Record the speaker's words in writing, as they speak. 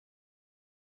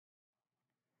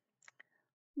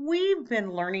We've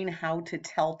been learning how to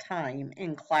tell time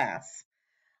in class.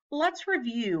 Let's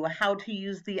review how to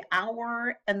use the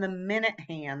hour and the minute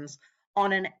hands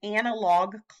on an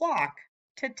analog clock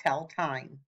to tell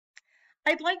time.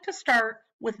 I'd like to start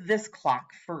with this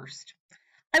clock first.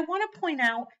 I want to point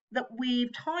out that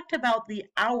we've talked about the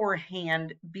hour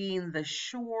hand being the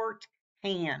short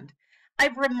hand.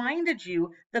 I've reminded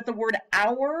you that the word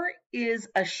hour is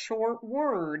a short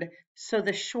word, so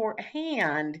the short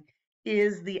hand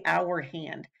is the hour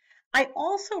hand. I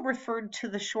also referred to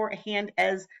the short hand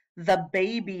as the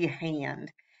baby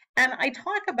hand. And I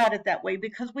talk about it that way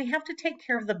because we have to take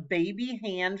care of the baby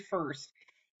hand first.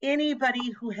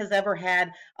 Anybody who has ever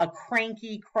had a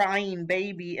cranky, crying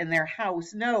baby in their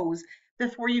house knows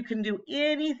before you can do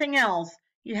anything else,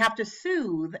 you have to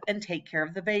soothe and take care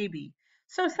of the baby.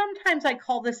 So sometimes I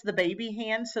call this the baby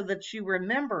hand so that you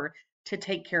remember to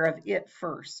take care of it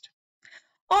first.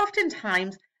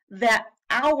 Oftentimes, that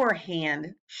hour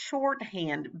hand,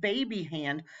 shorthand, baby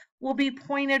hand will be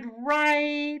pointed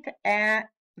right at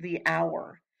the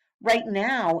hour. Right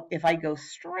now, if I go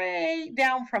straight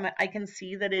down from it, I can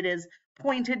see that it is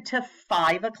pointed to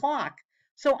 5 o'clock.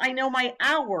 So I know my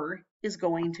hour is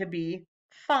going to be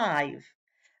 5.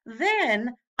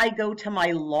 Then I go to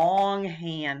my long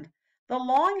hand. The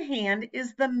long hand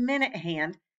is the minute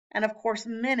hand, and of course,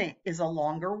 minute is a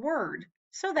longer word.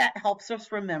 So that helps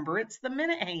us remember it's the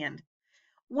minute hand.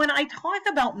 When I talk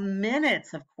about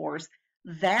minutes, of course,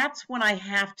 that's when I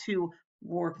have to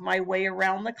work my way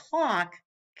around the clock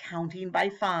counting by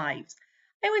fives.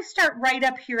 I always start right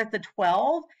up here at the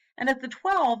 12, and at the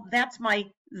 12, that's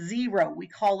my 0. We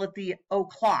call it the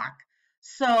o'clock.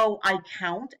 So I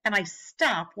count and I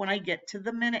stop when I get to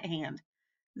the minute hand.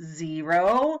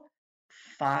 0,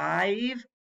 5,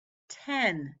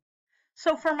 10.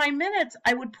 So for my minutes,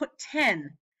 I would put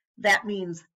 10. That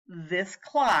means this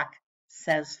clock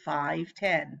says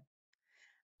 5:10.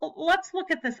 Let's look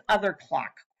at this other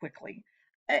clock quickly.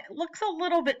 It looks a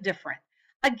little bit different.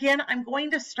 Again, I'm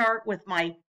going to start with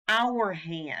my hour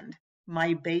hand,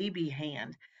 my baby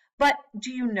hand. But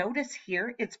do you notice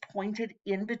here it's pointed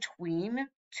in between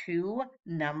two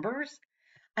numbers?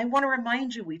 I want to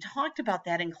remind you, we talked about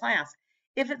that in class.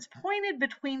 If it's pointed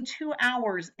between 2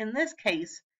 hours, in this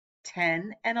case,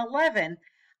 10 and 11,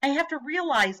 I have to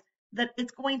realize that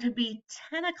it's going to be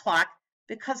 10 o'clock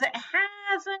because it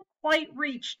hasn't quite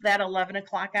reached that 11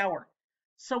 o'clock hour.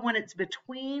 So when it's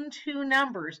between two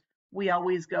numbers, we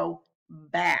always go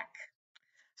back.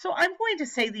 So I'm going to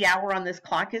say the hour on this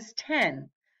clock is 10.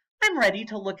 I'm ready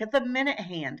to look at the minute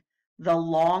hand, the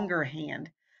longer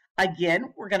hand.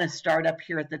 Again, we're going to start up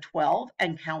here at the 12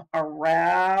 and count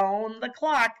around the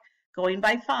clock, going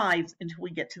by fives until we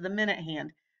get to the minute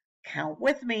hand. Count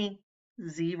with me.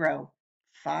 0,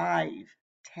 5,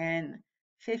 10,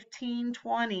 15,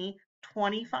 20,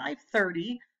 25,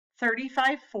 30,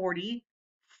 35, 40,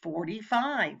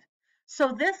 45.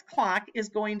 So this clock is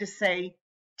going to say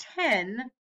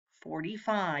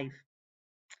 10:45.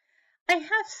 I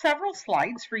have several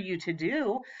slides for you to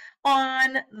do.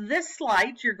 On this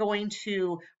slide, you're going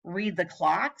to read the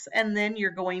clocks and then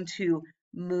you're going to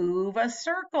move a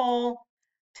circle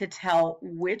to tell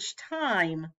which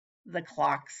time the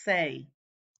clocks say.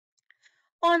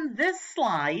 On this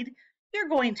slide, you're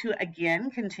going to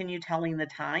again continue telling the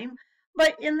time,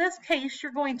 but in this case,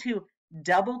 you're going to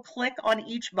double click on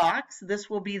each box. This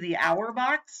will be the hour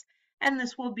box and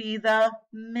this will be the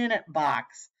minute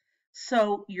box.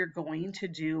 So you're going to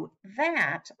do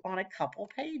that on a couple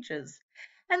pages.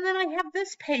 And then I have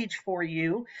this page for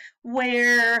you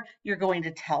where you're going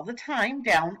to tell the time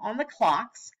down on the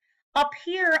clocks. Up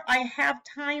here, I have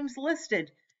times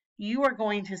listed. You are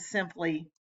going to simply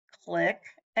click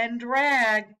and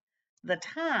drag the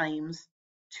times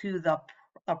to the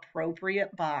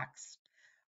appropriate box.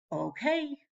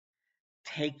 Okay,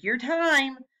 take your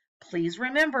time. Please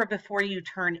remember before you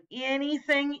turn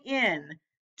anything in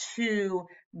to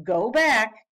go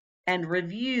back and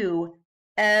review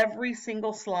every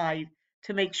single slide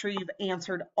to make sure you've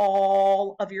answered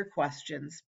all of your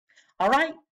questions. All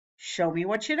right, show me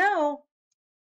what you know.